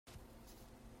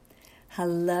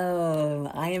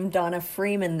Hello, I am Donna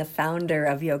Freeman, the founder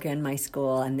of Yoga in My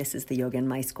School, and this is the Yoga in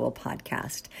My School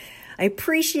podcast. I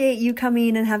appreciate you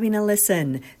coming and having a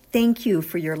listen. Thank you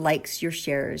for your likes, your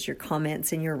shares, your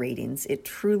comments, and your ratings. It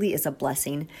truly is a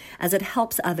blessing as it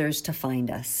helps others to find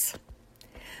us.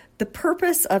 The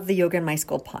purpose of the Yoga in My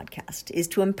School podcast is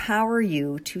to empower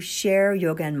you to share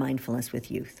yoga and mindfulness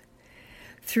with youth.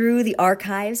 Through the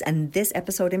archives and this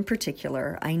episode in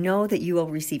particular, I know that you will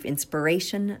receive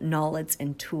inspiration, knowledge,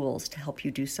 and tools to help you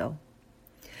do so.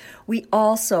 We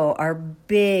also are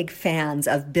big fans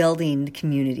of building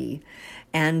community,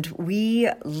 and we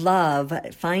love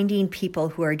finding people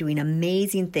who are doing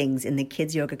amazing things in the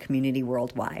kids yoga community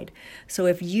worldwide. So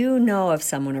if you know of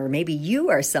someone, or maybe you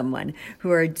are someone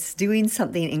who are doing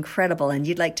something incredible and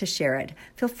you'd like to share it,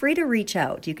 feel free to reach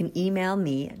out. You can email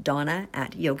me,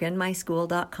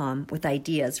 donna@yogainmyschool.com, with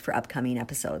ideas for upcoming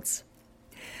episodes.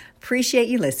 Appreciate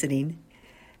you listening.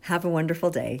 Have a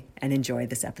wonderful day and enjoy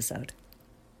this episode.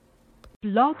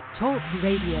 Blog Talk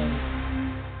Radio.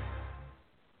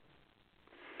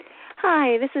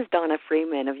 Hi, this is Donna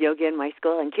Freeman of Yoga in My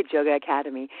School and Kids Yoga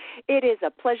Academy. It is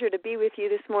a pleasure to be with you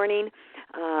this morning.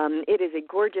 It is a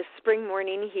gorgeous spring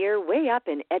morning here way up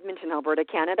in Edmonton, Alberta,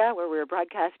 Canada, where we're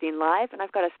broadcasting live, and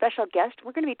I've got a special guest.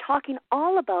 We're going to be talking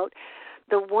all about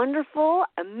the wonderful,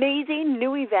 amazing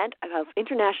new event of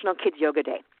International Kids Yoga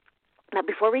Day. Now,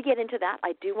 before we get into that,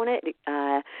 I do want to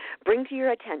bring to your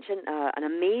attention an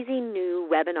amazing new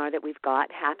webinar that we've got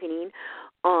happening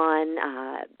on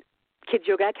Kids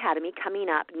Yoga Academy coming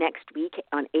up next week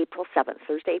on April 7th,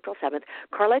 Thursday, April 7th.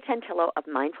 Carla Tantillo of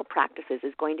Mindful Practices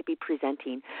is going to be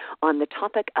presenting on the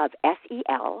topic of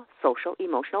SEL, Social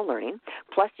Emotional Learning,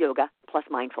 plus Yoga, plus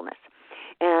Mindfulness.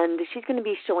 And she's going to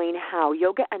be showing how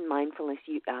yoga and mindfulness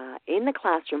in the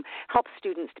classroom helps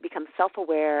students to become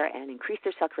self-aware and increase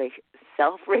their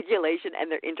self-regulation and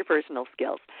their interpersonal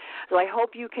skills. So I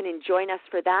hope you can join us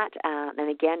for that. And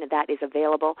again, that is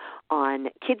available on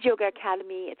Kids Yoga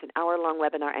Academy. It's an hour-long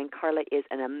webinar, and Carla is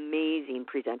an amazing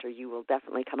presenter. You will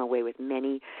definitely come away with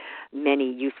many,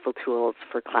 many useful tools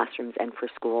for classrooms and for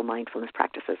school mindfulness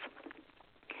practices.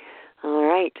 All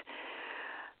right.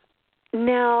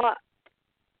 Now,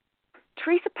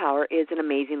 Teresa Power is an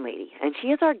amazing lady, and she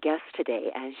is our guest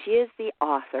today, and she is the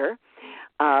author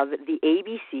of the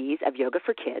ABCs of Yoga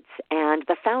for Kids and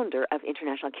the founder of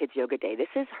International Kids Yoga Day. This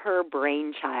is her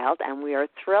brainchild, and we are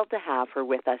thrilled to have her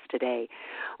with us today.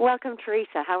 Welcome,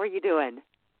 Teresa. How are you doing?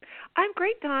 I'm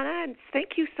great, Donna, and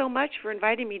thank you so much for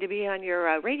inviting me to be on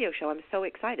your radio show. I'm so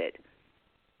excited.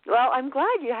 Well, I'm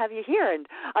glad you have you here, and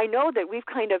I know that we've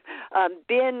kind of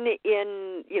been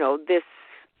in, this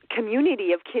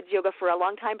community of kids yoga for a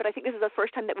long time, but I think this is the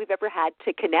first time that we've ever had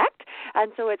to connect,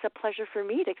 and so it's a pleasure for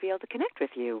me to be able to connect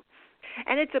with you.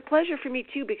 And it's a pleasure for me,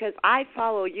 too, because I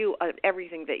follow you on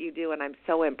everything that you do, and I'm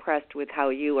so impressed with how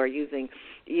you are using,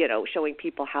 showing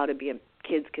people how to be,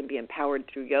 kids can be empowered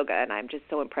through yoga, and I'm just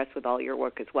so impressed with all your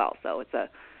work as well. So it's an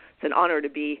honor to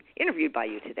be interviewed by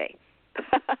you today.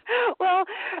 Well,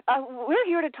 we're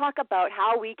here to talk about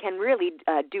how we can really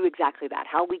do exactly that,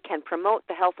 how we can promote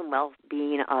the health and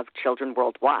well-being of children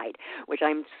worldwide, which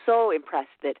I'm so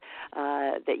impressed that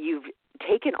you've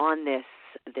taken on this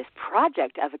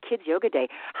project of a Kids Yoga Day.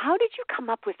 How did you come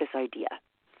up with this idea?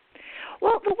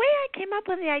 Well, the way I came up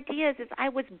with the ideas is I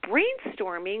was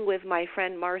brainstorming with my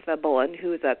friend Martha Bullen,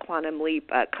 who's a Quantum Leap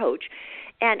coach,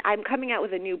 and I'm coming out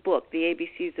with a new book, The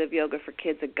ABCs of Yoga for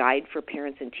Kids, a guide for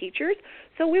parents and teachers.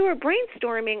 So we were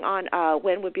brainstorming on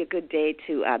when would be a good day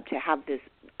to have this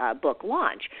book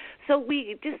launch. So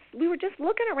we were just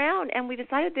looking around, and we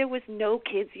decided there was no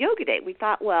Kids Yoga Day. We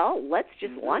thought, well, let's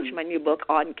just launch my new book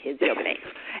on Kids Yoga Day.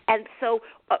 And so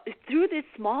through this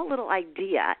small little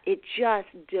idea, it just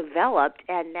developed,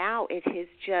 and now it has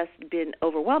just been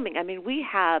overwhelming. I mean, we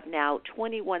have now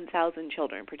 21,000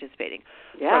 children participating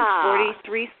from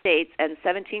 43 states and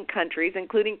 17 countries,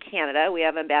 including Canada. We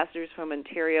have ambassadors from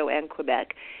Ontario and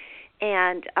Quebec,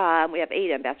 and we have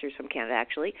 8 ambassadors from Canada,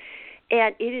 actually.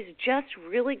 And it is just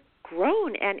really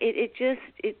grown, and it just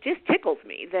tickles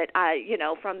me that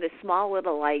from this small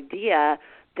little idea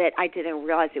that I didn't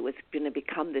realize it was going to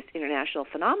become this international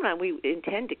phenomenon. We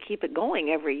intend to keep it going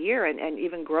every year and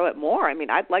even grow it more. I mean,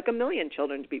 I'd like 1 million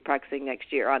children to be practicing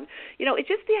next year on, it's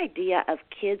just the idea of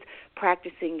kids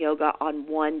practicing yoga on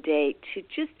one day to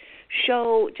just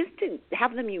to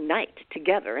have them unite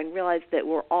together and realize that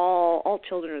we're all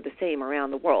children are the same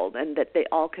around the world, and that they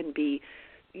all can be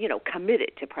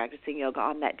committed to practicing yoga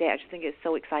on that day. I just think it's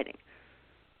so exciting.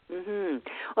 Mm-hmm.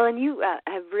 Well, and you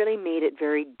have really made it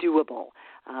very doable.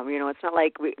 It's not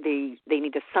like they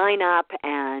need to sign up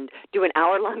and do an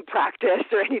hour-long practice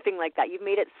or anything like that. You've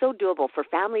made it so doable for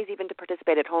families even to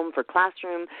participate at home, for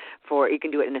classroom, you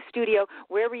can do it in a studio.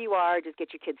 Wherever you are, just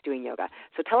get your kids doing yoga.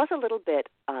 So tell us a little bit,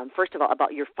 first of all,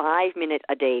 about your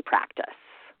 5-minute-a-day practice.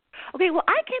 Okay, well,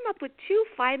 I came up with 2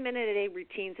 5-minute-a-day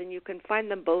routines, and you can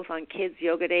find them both on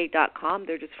kidsyogaday.com.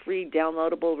 They're just free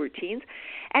downloadable routines.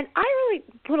 And I really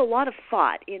put a lot of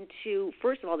thought into,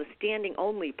 first of all, the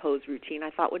standing-only pose routine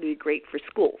I thought would be great for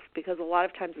schools, because a lot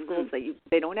of times schools,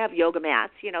 they don't have yoga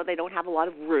mats, they don't have a lot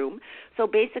of room. So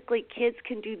basically, kids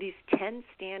can do these 10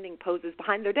 standing poses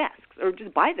behind their desks or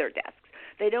just by their desks.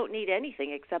 They don't need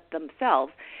anything except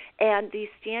themselves. And these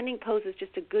standing poses is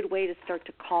just a good way to start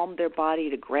to calm their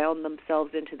body, to ground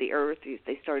themselves into the earth.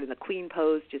 They start in the queen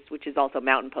pose, which is also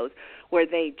mountain pose, where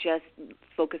they just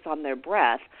focus on their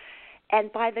breath.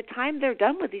 And by the time they're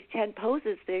done with these 10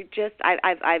 poses,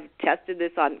 I've tested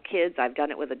this on kids, I've done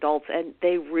it with adults, and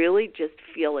they really just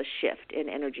feel a shift in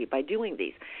energy by doing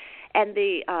these. And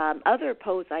the other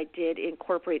pose I did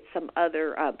incorporate some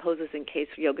other poses in case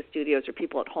yoga studios or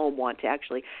people at home want to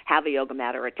actually have a yoga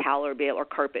mat or a towel or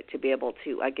carpet to be able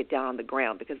to get down on the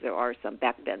ground, because there are some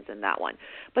back bends in that one.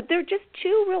 But they're just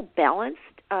 2 real balanced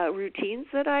routines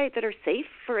that are safe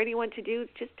for anyone to do,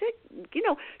 just to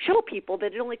show people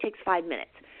that it only takes 5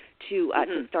 minutes to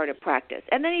start a practice.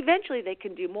 And then eventually they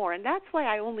can do more. And that's why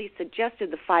I only suggested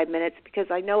the 5 minutes, because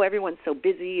I know everyone's so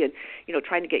busy and,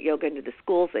 trying to get yoga into the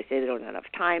schools. They say they don't have enough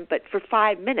time. But for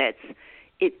 5 minutes,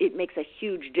 it makes a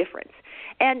huge difference.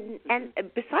 And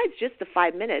besides just the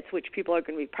 5 minutes, which people are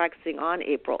going to be practicing on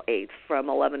April 8th from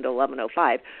 11 to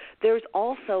 11:05, there's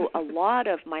also a lot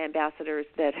of my ambassadors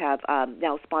that have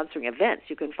now sponsoring events.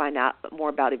 You can find out more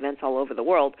about events all over the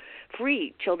world,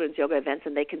 free children's yoga events,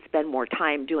 and they can spend more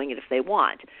time doing it if they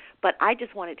want. But I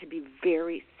just want it to be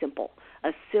very simple,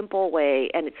 a simple way,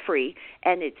 and it's free,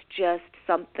 and it's just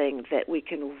something that we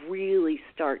can really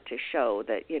start to show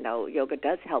that, yoga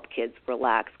does help kids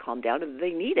relax, calm down, and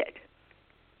they need it.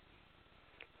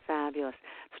 Fabulous.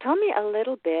 So tell me a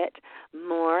little bit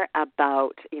more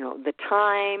about, the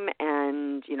time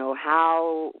and,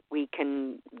 how we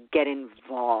can get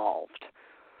involved.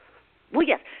 Well,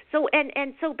 yes. So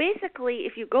so basically,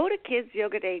 if you go to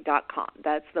kidsyogaday.com,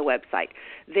 that's the website,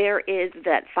 there is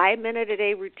that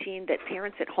 5-minute-a-day routine that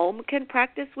parents at home can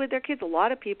practice with their kids. A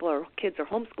lot of kids are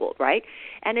homeschooled, right?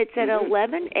 And it's at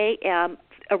 11 a.m.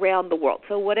 around the world,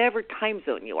 so whatever time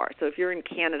zone you are. So if you're in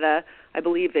Canada, I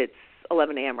believe it's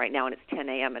 11 a.m. right now, and it's 10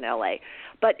 a.m. in L.A.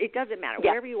 But it doesn't matter.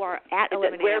 Yeah. Wherever you are at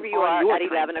 11 a.m. Wherever you are at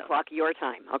 11 o'clock your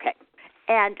time. Okay.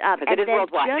 And it is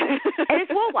worldwide. And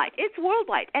it's worldwide. It's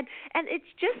worldwide. And it's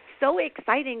just so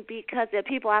exciting, because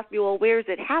people ask me, well, where is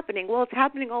it happening? Well, it's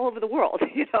happening all over the world.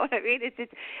 You know what I mean?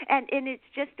 It's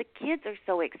just the kids are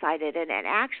so excited. And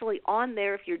actually on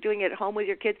there, if you're doing it at home with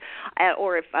your kids,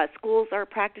 or if schools are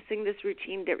practicing this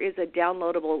routine, there is a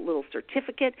downloadable little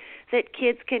certificate that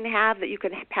kids can have that you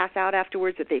can pass out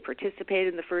afterwards if they participate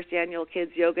in the first annual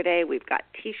Kids Yoga Day. We've got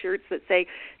T-shirts that say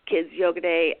Kids Yoga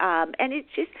Day. And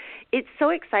it's so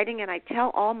exciting, and I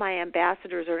tell all my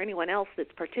ambassadors or anyone else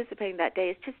that's participating that day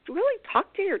is just really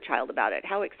talk to your child about it,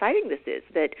 how exciting this is,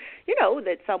 that,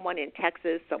 that someone in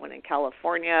Texas, someone in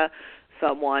California,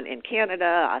 someone in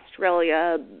Canada,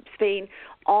 Australia, Spain,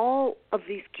 all of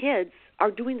these kids are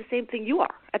doing the same thing you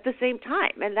are at the same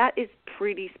time, and that is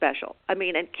pretty special. I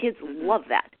mean, and kids love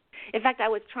that. In fact, I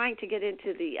was trying to get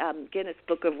into the Guinness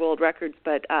Book of World Records,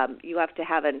 but you have to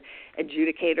have an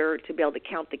adjudicator to be able to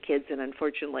count the kids, and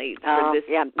unfortunately, for this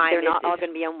time, they're not all going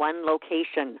to be in one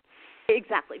location.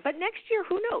 Exactly. But next year,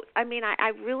 who knows? I mean,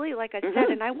 I really, like I said,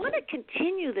 and I want to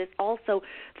continue this also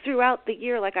throughout the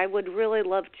year. Like, I would really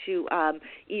love to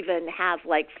even have,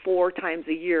 4 times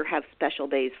a year, have special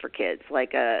days for kids,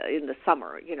 like in the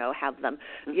summer, have them,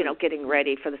 getting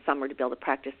ready for the summer to be able to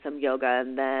practice some yoga,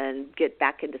 and then get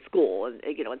back into school,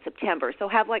 in September. So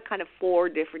have, 4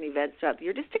 different events throughout the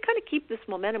year, just to kind of keep this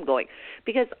momentum going.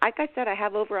 Because, like I said, I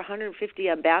have over 150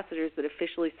 ambassadors that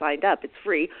officially signed up. It's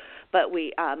free, but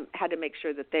we had to make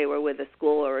sure that they were with a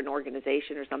school or an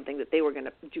organization or something that they were going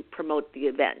to promote the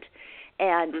event.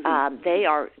 And they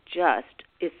are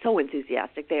is so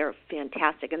enthusiastic. They are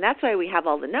fantastic. And that's why we have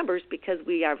all the numbers, because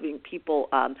we are having people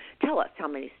tell us how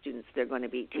many students they're going to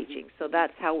be teaching. So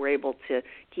that's how we're able to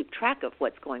keep track of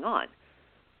what's going on.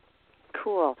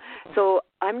 Cool. So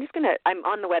I'm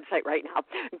on the website right now,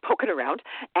 poking around,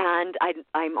 and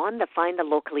I'm on the Find the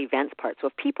Local Events part. So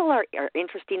if people are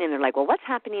interested and they're like, well, what's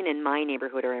happening in my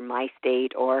neighborhood or in my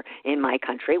state or in my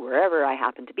country, wherever I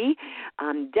happen to be,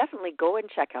 definitely go and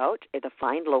check out the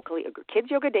Find Locally,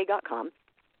 kidsyogaday.com.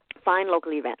 find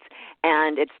local events.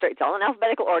 And it's all in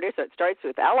alphabetical order, so it starts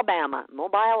with Alabama,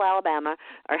 Mobile, Alabama,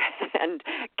 and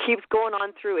keeps going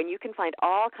on through. And you can find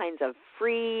all kinds of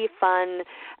free, fun,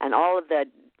 and all of the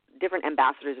different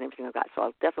ambassadors and everything like that. So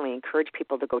I'll definitely encourage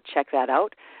people to go check that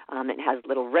out. It has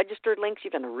little registered links.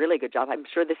 You've done a really good job. I'm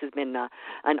sure this has been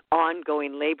an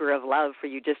ongoing labor of love for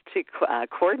you just to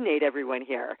coordinate everyone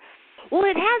here. Well,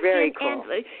 it has very been, cool.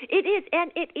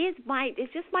 and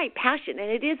it's just my passion,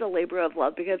 and it is a labor of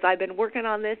love because I've been working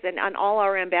on this, and on all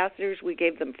our ambassadors, we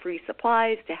gave them free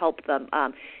supplies to help them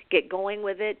get going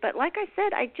with it. But like I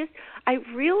said, I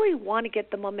really want to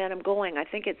get the momentum going. I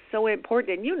think it's so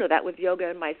important, and you know that with yoga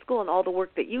in my school and all the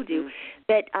work that you do,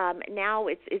 that now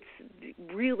it's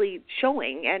really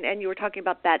showing. And you were talking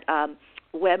about that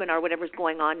webinar, whatever's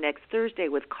going on next Thursday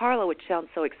with Carla, which sounds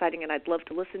so exciting, and I'd love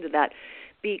to listen to that.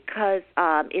 Because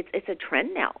it's a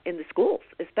trend now in the schools,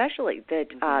 especially that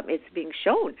it's being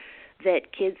shown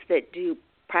that kids that do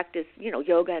practice,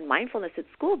 yoga and mindfulness at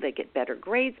school, they get better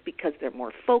grades because they're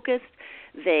more focused.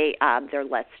 They're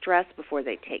less stressed before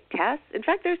they take tests. In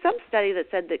fact, there's some study that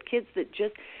said that kids that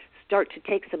just start to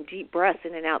take some deep breaths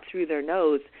in and out through their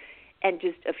nose and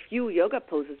just a few yoga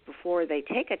poses before they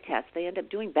take a test, they end up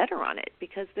doing better on it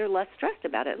because they're less stressed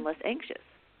about it and less anxious.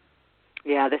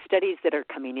 Yeah, the studies that are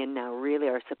coming in now really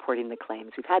are supporting the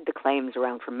claims. We've had the claims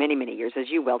around for many, many years,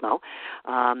 as you well know.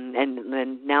 And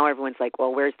then now everyone's like,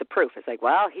 well, where's the proof? It's like,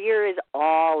 well, here is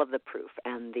all of the proof.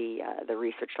 And the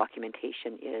research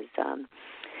documentation is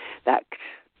that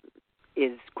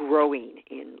is growing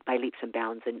by leaps and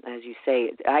bounds. And as you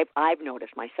say, I've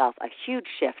noticed myself a huge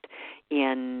shift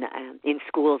in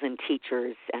schools and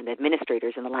teachers and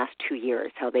administrators in the last 2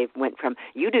 years, how they've went from,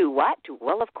 you do what? To,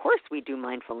 well, of course we do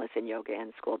mindfulness and yoga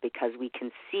in school because we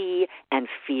can see and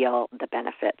feel the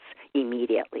benefits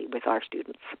immediately with our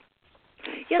students.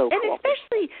 Yes, so and cool.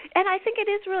 especially, and I think it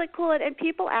is really cool, and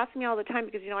people ask me all the time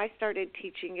because, I started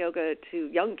teaching yoga to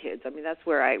young kids. I mean, that's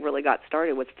where I really got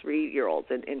started with 3-year-olds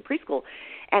in preschool,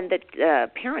 and the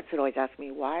parents would always ask me,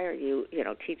 why are you,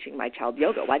 teaching my child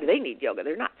yoga? Why do they need yoga?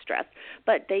 They're not stressed,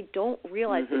 but they don't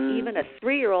realize that even a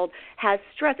 3-year-old has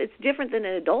stress. It's different than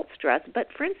an adult stress, but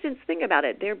for instance, think about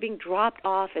it. They're being dropped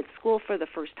off at school for the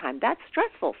first time. That's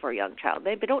stressful for a young child.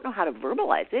 They don't know how to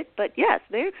verbalize it, but yes,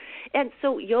 and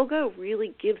so yoga really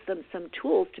gives them some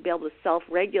tools to be able to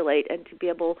self-regulate and to be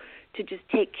able to just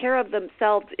take care of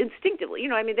themselves instinctively.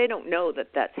 They don't know that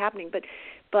that's happening, but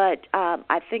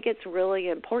I think it's really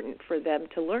important for them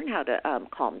to learn how to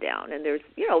calm down. And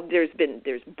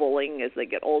there's bullying as they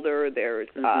get older. There's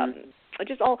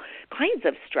just all kinds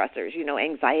of stressors,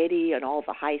 anxiety and all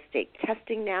the high-stake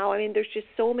testing now. There's just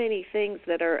so many things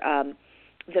that are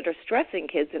stressing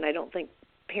kids, and I don't think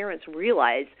parents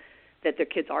realize that their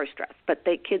kids are stressed, but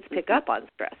kids pick up on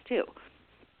stress too.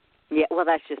 Yeah, well,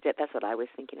 that's just it. That's what I was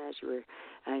thinking as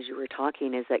you were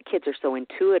talking. Is that kids are so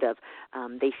intuitive;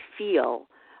 they feel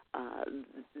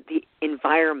the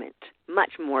environment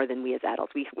much more than we as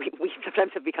adults. We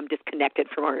sometimes have become disconnected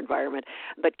from our environment,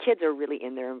 but kids are really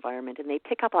in their environment, and they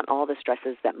pick up on all the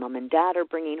stresses that mom and dad are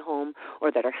bringing home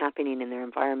or that are happening in their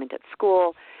environment at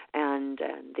school, and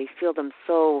they feel them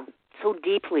so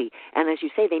deeply. And as you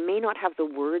say, they may not have the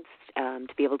words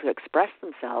to be able to express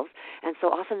themselves, and so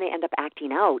often they end up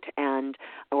acting out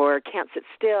or can't sit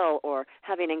still or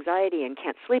having anxiety and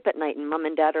can't sleep at night, and mom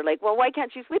and dad are like, well, why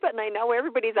can't you sleep at night? Now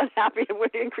everybody's unhappy and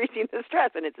we're increasing the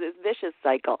stress, and it's this vicious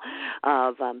cycle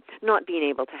of not being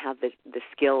able to have the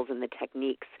skills and the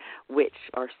techniques which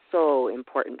are so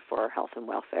important for our health and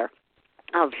welfare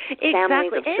of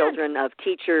families, of children, of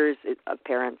teachers, of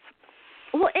parents.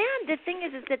 Well, and the thing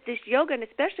is that this yoga, and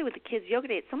especially with the kids' yoga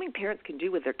day, it's something parents can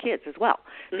do with their kids as well.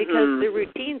 Because the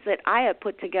routines that I have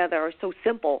put together are so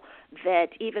simple that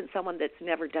even someone that's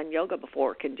never done yoga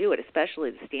before can do it,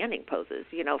 especially the standing poses.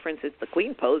 For instance, the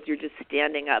queen pose, you're just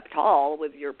standing up tall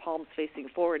with your palms facing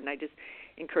forward, and I just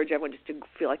encourage everyone just to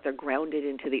feel like they're grounded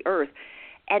into the earth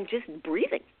and just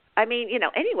breathing.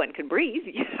 Anyone can breathe.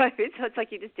 So it's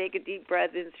like you just take a deep breath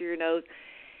in through your nose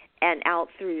and out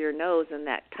through your nose, and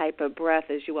that type of breath,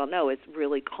 as you well know, is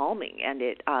really calming, and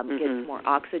it gets more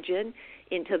oxygen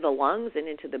into the lungs and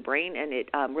into the brain, and it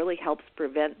really helps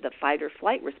prevent the fight or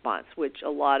flight response, which a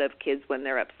lot of kids, when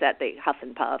they're upset, they huff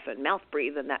and puff and mouth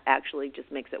breathe, and that actually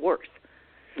just makes it worse.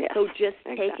 Yes, so just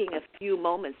taking a few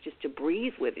moments just to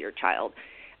breathe with your child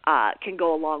can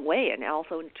go a long way, and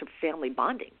also into family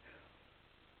bonding.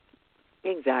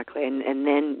 Exactly, and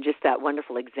then just that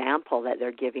wonderful example that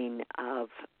they're giving of,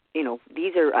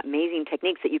 these are amazing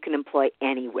techniques that you can employ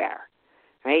anywhere.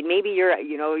 right? Maybe you're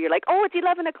like, oh, it's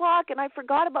 11 o'clock and I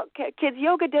forgot about kids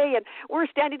yoga day and we're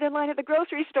standing in line at the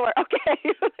grocery store.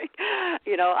 Okay.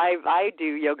 I do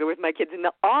yoga with my kids in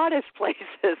the oddest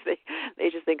places. They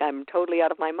just think I'm totally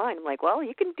out of my mind. I'm like, well,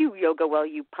 you can do yoga while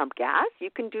you pump gas. You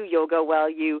can do yoga while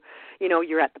you're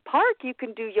at the park. You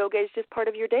can do yoga as just part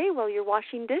of your day while you're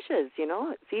washing dishes.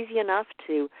 It's easy enough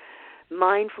to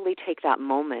mindfully take that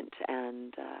moment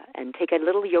and take a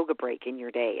little yoga break in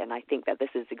your day. And I think that this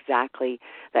is exactly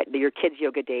that. Your kids'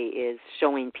 yoga day is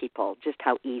showing people just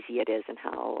how easy it is and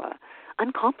how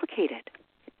uncomplicated.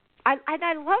 I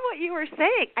love what you were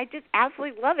saying. I just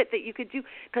absolutely love it that you could do,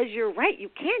 because you're right, you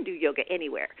can do yoga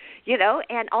anywhere,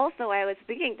 And also I was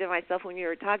thinking to myself when you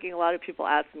were talking, a lot of people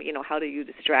ask me, how do you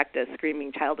distract a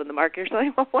screaming child in the market or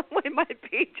something? Well, one way might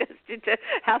be just to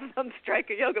have them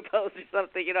strike a yoga pose or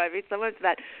something, Sometimes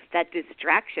that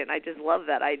distraction, I just love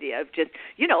that idea of just,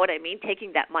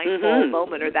 taking that mindful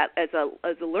moment or that as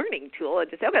a learning tool and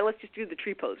just say, okay, let's just do the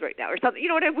tree pose right now or something,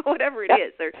 whatever it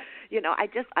is. Or,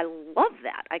 I love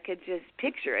that. I could just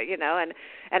picture it,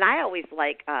 and I always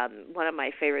like, one of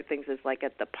my favorite things is like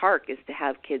at the park is to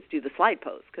have kids do the slide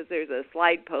pose, because there's a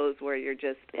slide pose where you're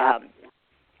just,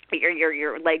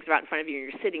 your legs are out in front of you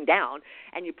and you're sitting down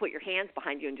and you put your hands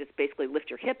behind you and just basically lift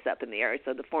your hips up in the air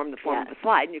so to form the form of a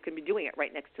slide, and you can be doing it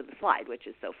right next to the slide, which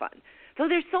is so fun. So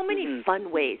there's so many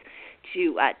fun ways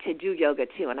to do yoga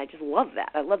too, and I just love that.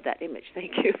 I love that image.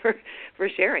 Thank you for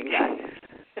sharing that.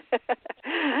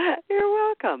 You're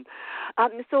welcome.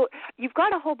 So you've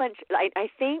got a whole bunch. I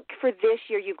think for this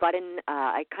year you've got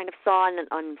I kind of saw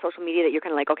on social media that you're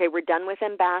kind of like, okay, we're done with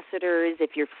ambassadors.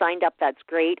 If you're signed up, that's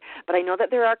great. But I know that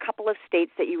there are a couple of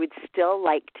states that you would still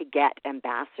like to get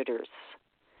ambassadors.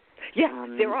 Yes,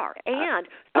 there are. And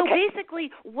so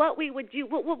basically what we would do,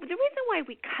 well, the reason why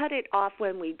we cut it off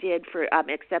when we did for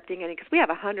accepting any, because we have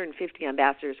 150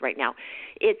 ambassadors right now,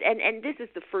 and this is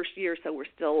the first year, so we're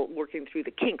still working through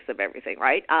the kinks of everything,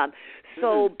 right?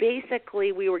 So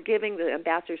basically we were giving the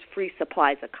ambassadors free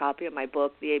supplies, a copy of my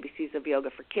book, The ABCs of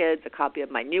Yoga for Kids, a copy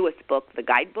of my newest book, the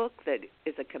guidebook that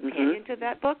is a companion to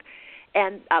that book,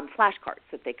 and flashcards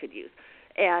that they could use.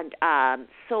 And a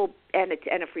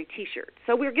free T-shirt.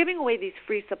 So we're giving away these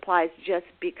free supplies just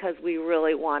because we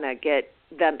really want to get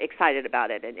them excited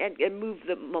about it and move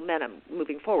the momentum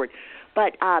moving forward.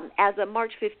 But as of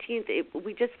March 15th,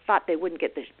 we just thought they wouldn't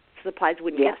get the supplies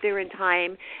wouldn't get there in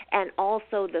time, and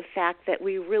also the fact that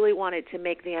we really wanted to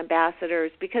make the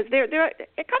ambassadors, because they're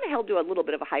kind of held to a little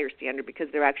bit of a higher standard because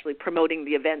they're actually promoting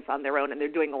the events on their own and they're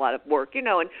doing a lot of work, and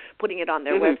putting it on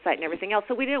their website and everything else.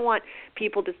 So we didn't want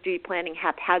people to be planning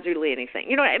haphazardly anything.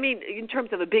 You know what I mean? In terms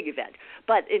of a big event,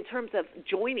 but in terms of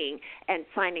joining and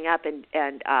signing up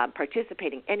and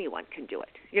participating, anyone can do it.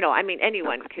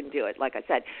 Anyone can do it, like I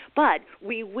said. But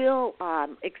we will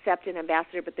accept an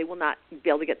ambassador, but they will not be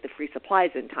able to get the free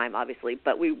supplies in time, obviously.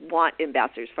 But we want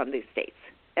ambassadors from these states.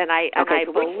 And I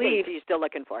so believe. Which states are you still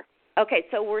looking for? Okay,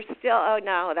 so we're still. Oh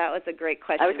no, that was a great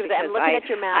question. I was going to say, I'm looking at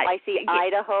your map. I see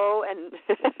Idaho and.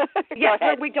 Yes,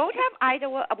 but we don't have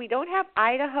Idaho. We don't have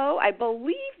Idaho. I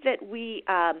believe that we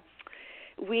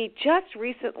just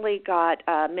recently got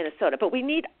Minnesota, but we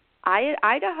need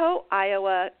Idaho,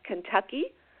 Iowa, Kentucky,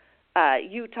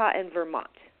 Utah, and Vermont,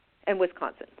 and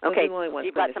Wisconsin. Those okay, are the only ones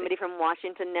you've got somebody from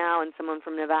Washington now and someone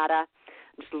from Nevada.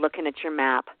 I'm just looking at your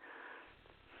map.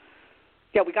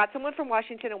 Yeah, we got someone from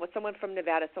Washington and someone from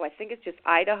Nevada, so I think it's just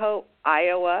Idaho,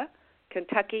 Iowa,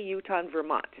 Kentucky, Utah, and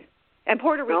Vermont, and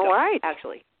Puerto Rico. All right,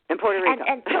 actually, and Puerto Rico.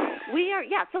 And so we are.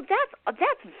 Yeah, so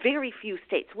that's very few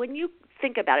states when you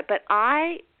think about it. But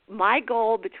my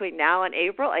goal between now and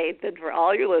April 8th, and for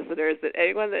all your listeners, that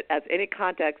anyone that has any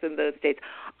contacts in those states,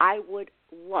 I would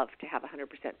love to have 100%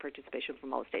 participation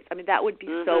from all the states. I mean, that would be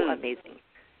so amazing.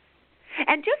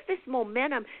 And just this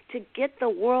momentum to get the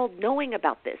world knowing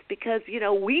about this, because,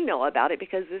 we know about it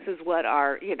because this is what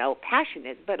our, passion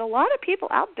is. But a lot of people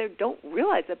out there don't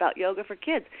realize about yoga for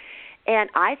kids. And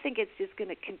I think it's just going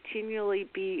to continually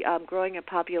be growing in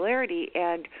popularity,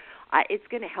 and it's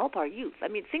going to help our youth. I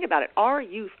mean, think about it. Our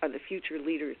youth are the future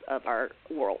leaders of our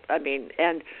world. I mean,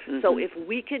 and so if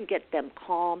we can get them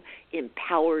calm,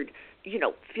 empowered,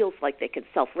 feels like they can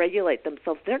self-regulate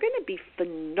themselves, they're going to be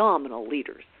phenomenal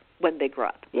leaders when they grow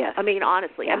up. Yes. I mean,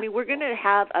 honestly. Yeah. I mean, we're going to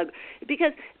have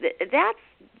because that's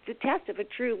the test of a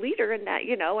true leader, and that,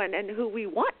 and who we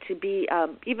want to be,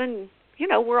 even,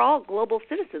 we're all global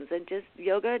citizens, and just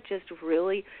yoga just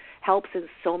really helps in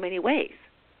so many ways,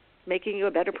 making you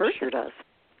a better person. It sure does.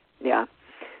 Yeah.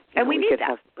 And we need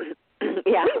that.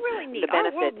 Yeah, we really need the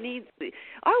benefits.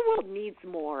 Our world needs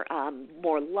more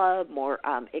love, more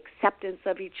acceptance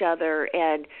of each other,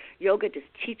 and yoga just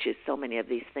teaches so many of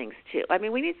these things too. I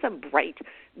mean, we need some bright,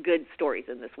 good stories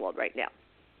in this world right now.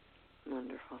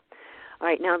 Wonderful. All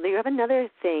right, now you have another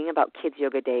thing about Kids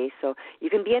Yoga Day. So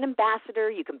you can be an ambassador,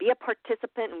 you can be a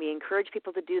participant, and we encourage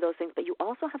people to do those things, but you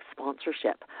also have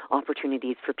sponsorship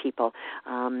opportunities for people.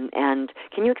 And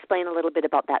can you explain a little bit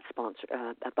about that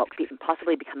about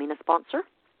possibly becoming a sponsor?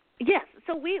 Yes,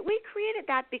 so we created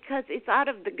that because it's out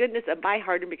of the goodness of my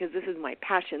heart, and because this is my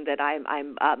passion that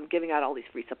I'm giving out all these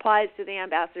free supplies to the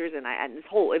ambassadors, and this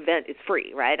whole event is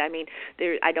free, right? I mean,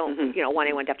 I don't want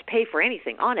anyone to have to pay for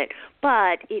anything on it,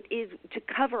 but it is to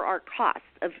cover our costs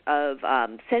of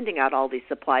sending out all these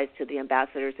supplies to the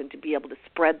ambassadors and to be able to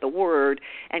spread the word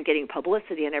and getting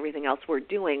publicity and everything else we're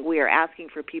doing. We are asking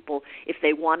for people, if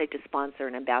they wanted to sponsor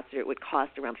an ambassador, it would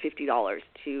cost around $50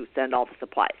 to send all the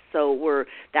supplies. So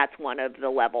that's one of the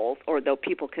levels, or though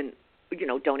people can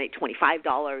donate $25,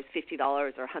 $50,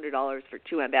 or $100 for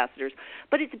 2 ambassadors.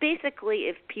 But it's basically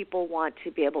if people want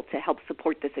to be able to help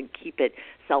support this and keep it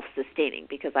self-sustaining,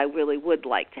 because I really would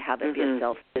like to have it be a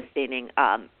self-sustaining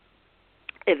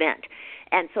event.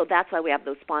 And so that's why we have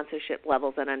those sponsorship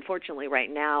levels. And unfortunately, right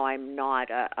now, I'm not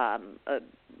a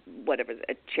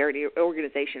charity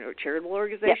organization or charitable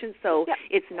organization, so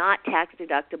it's not tax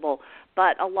deductible.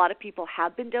 But a lot of people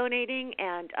have been donating,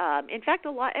 and in fact,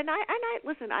 a lot. And I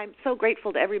listen. I'm so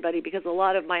grateful to everybody, because a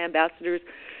lot of my ambassadors,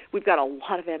 we've got a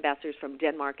lot of ambassadors from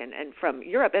Denmark and from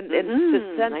Europe, and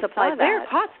to send supplies there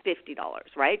costs $50,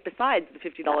 right? Besides the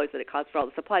 $50 that it costs for all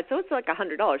the supplies, so it's like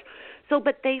 $100. So,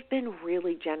 but they've been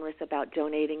really generous about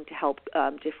donating to help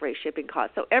defray shipping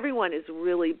costs. So everyone has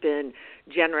really been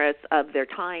generous of their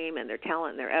time and their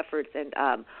talent and their efforts, and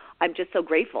I'm just so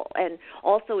grateful. And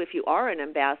also, if you are an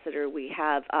ambassador, we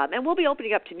have, and we'll be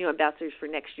opening up to new ambassadors for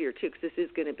next year too, because this is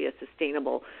going to be a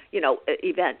sustainable,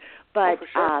 event. But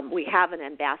we have an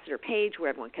ambassador page where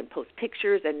everyone can post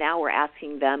pictures, and now we're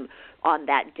asking them on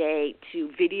that day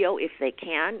to video if they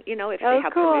can, if they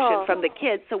have permission from the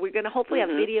kids. So we're going to hopefully have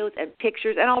videos and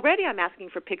pictures. And already I'm asking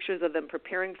for pictures of them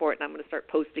preparing for it, and I'm going to start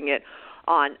posting it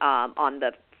on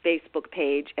the Facebook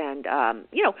page, and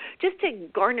just to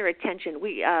garner attention.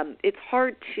 It's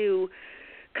hard to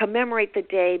commemorate the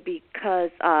day because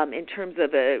in terms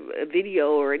of a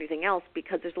video or anything else,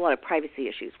 because there's a lot of privacy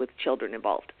issues with children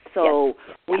involved. So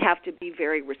we have to be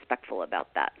very respectful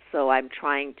about that. So I'm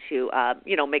trying to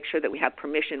make sure that we have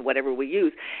permission whatever we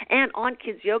use. And on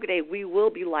Kids Yoga Day, we will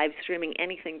be live streaming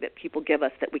anything that people give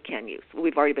us that we can use.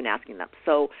 We've already been asking them.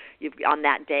 So on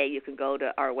that day, you can go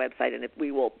to our website, and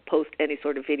we will post any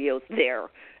sort of videos there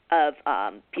of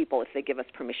people if they give us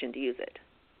permission to use it.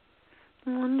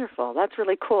 Wonderful. That's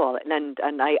really cool. And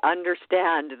I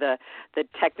understand the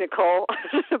technical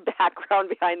background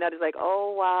behind that. Is like,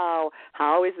 oh, wow,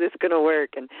 how is this going to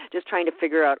work? And just trying to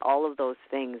figure out all of those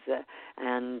things.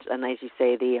 And as you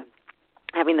say,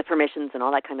 having the permissions and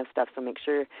all that kind of stuff. So make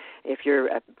sure if you're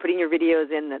putting your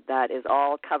videos in that is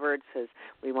all covered, because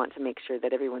we want to make sure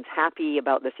that everyone's happy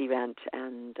about this event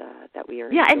and that we are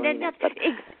enjoying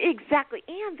it. Exactly.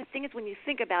 And the thing is, when you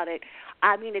think about it,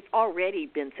 I mean, it's already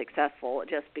been successful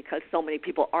just because so many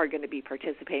people are going to be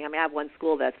participating. I mean, I have one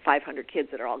school that's 500 kids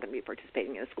that are all going to be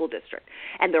participating in a school district,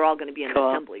 and they're all going to be in an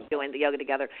assembly doing the yoga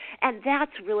together. And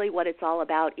that's really what it's all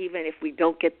about, even if we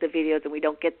don't get the videos and we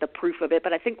don't get the proof of it,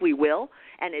 but I think we will.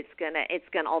 And it's gonna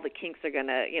all the kinks are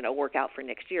gonna work out for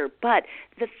next year. But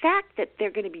the fact that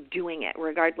they're going to be doing it,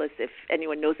 regardless if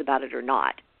anyone knows about it or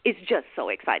not, is just so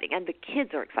exciting, and the kids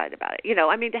are excited about it.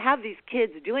 I mean, to have these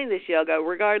kids doing this yoga,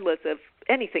 regardless of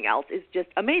anything else, is just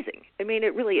amazing. I mean,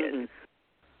 it really is.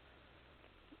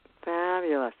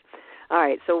 Fabulous. All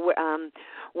right, so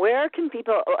where can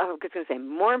people, I was going to say,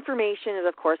 more information is,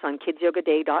 of course, on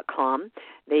kidsyogaday.com.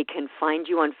 They can find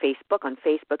you on Facebook. On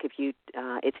Facebook,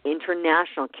 it's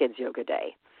International Kids Yoga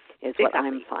Day is what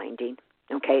I'm finding.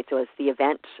 Okay, so it's the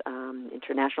event,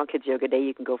 International Kids Yoga Day.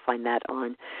 You can go find that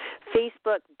on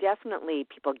Facebook. Definitely,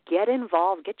 people, get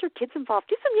involved. Get your kids involved.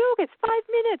 Do some yoga. It's 5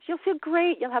 minutes. You'll feel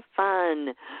great. You'll have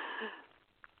fun.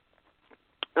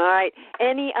 All right.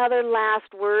 Any other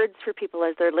last words for people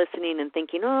as they're listening and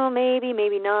thinking, oh, maybe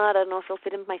not. I don't know if it'll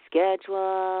fit in my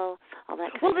schedule. all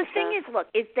that kind well, of the stuff? thing is, look,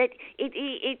 is that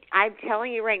it I'm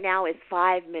telling you right now is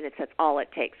 5 minutes. That's all it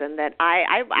takes. And that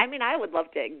I mean, I would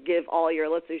love to give all your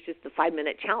listeners just the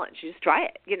 5-minute challenge. Just try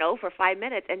it, for 5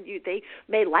 minutes, and they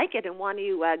may like it and want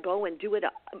to go and do it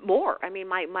more. I mean,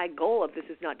 my goal of this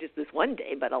is not just this one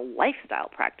day, but a lifestyle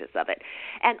practice of it.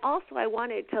 And also, I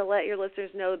wanted to let your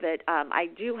listeners know that I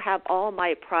do have all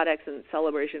my products in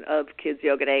celebration of Kids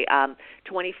Yoga Day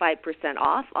 25%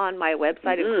 off on my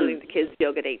website, including the Kids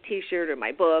Yoga Day T-shirt or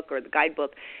my book or the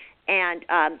guidebook. And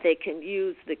they can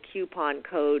use the coupon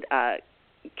code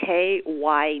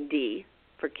KYD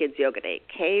for Kids Yoga Day,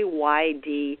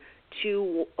 KYD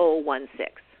 2016.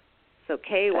 So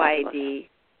KYD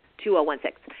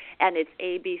 2016. And it's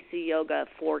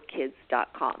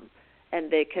abcyoga4kids.com. And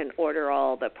they can order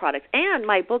all the products. And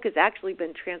my book has actually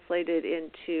been translated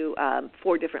into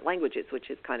 4 different languages, which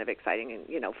is kind of exciting, and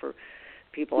for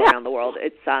people around the world.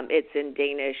 It's in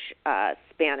Danish,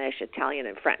 Spanish, Italian,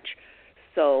 and French.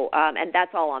 So, and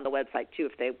that's all on the website too.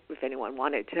 If anyone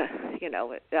wanted to,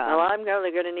 well, I'm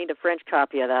really going to need a French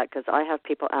copy of that because I have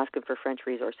people asking for French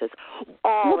resources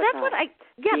all the time. That's what I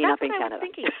was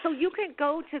thinking. So you can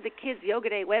go to the Kids Yoga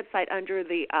Day website under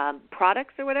the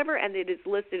products or whatever, and it is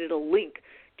listed. It'll link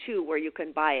to where you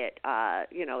can buy it.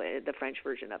 The French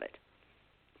version of it.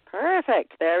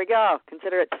 Perfect. There we go.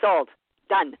 Consider it sold.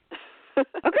 Done.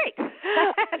 Oh, great.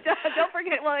 Don't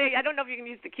forget, well, I don't know if you can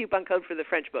use the coupon code for the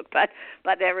French book, but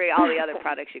all the other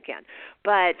products you can.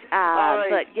 But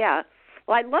yeah.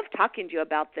 Well, I love talking to you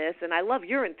about this, and I love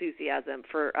your enthusiasm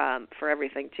for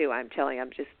everything, too. I'm telling you,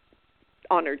 I'm just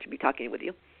honored to be talking with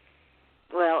you.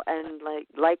 Well, and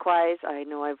likewise, I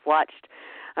know I've watched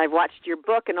your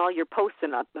book and all your posts,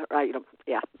 and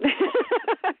yeah.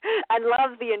 I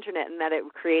love the internet and that it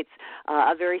creates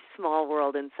a very small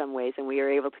world in some ways, and we are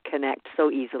able to connect so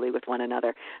easily with one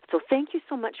another. So thank you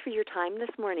so much for your time this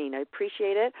morning. I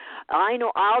appreciate it. I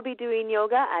know I'll be doing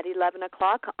yoga at 11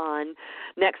 o'clock on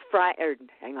Friday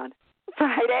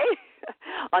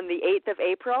on the 8th of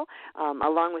April,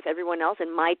 along with everyone else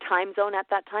in my time zone at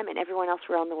that time and everyone else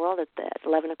around the world at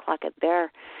 11 o'clock at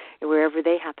wherever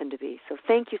they happen to be. So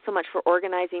thank you so much for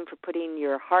organizing, for putting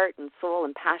your heart and soul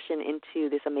and passion into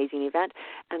this amazing event,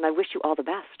 and I wish you all the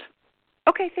best.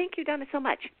 Okay, thank you, Donna, so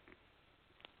much.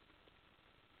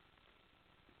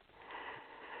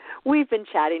 We've been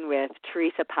chatting with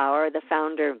Teresa Power, the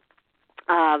founder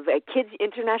of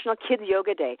International Kids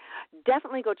Yoga Day.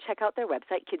 Definitely go check out their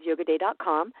website,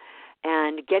 kidsyogadaday.com,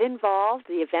 and get involved.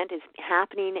 The event is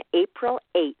happening April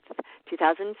 8th,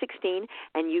 2016,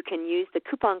 and you can use the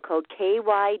coupon code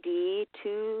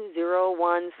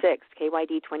KYD2016,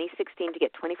 KYD2016, to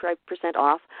get 25%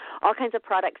 off. All kinds of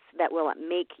products that will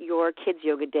make your Kids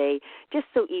Yoga Day just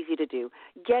so easy to do.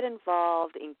 Get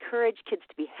involved, encourage kids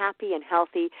to be happy and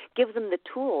healthy, give them the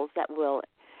tools that will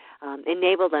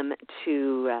enable them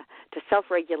to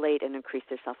self-regulate and increase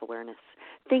their self-awareness.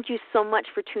 Thank you so much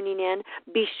for tuning in.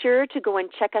 Be sure to go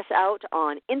and check us out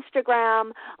on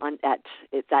Instagram.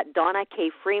 It's at Donna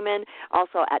K. Freeman,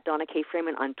 also at Donna K.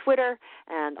 Freeman on Twitter,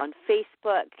 and on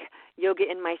Facebook, Yoga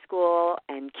in My School,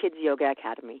 and Kids Yoga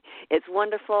Academy. It's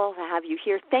wonderful to have you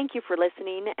here. Thank you for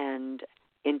listening, and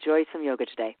enjoy some yoga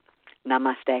today.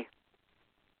 Namaste.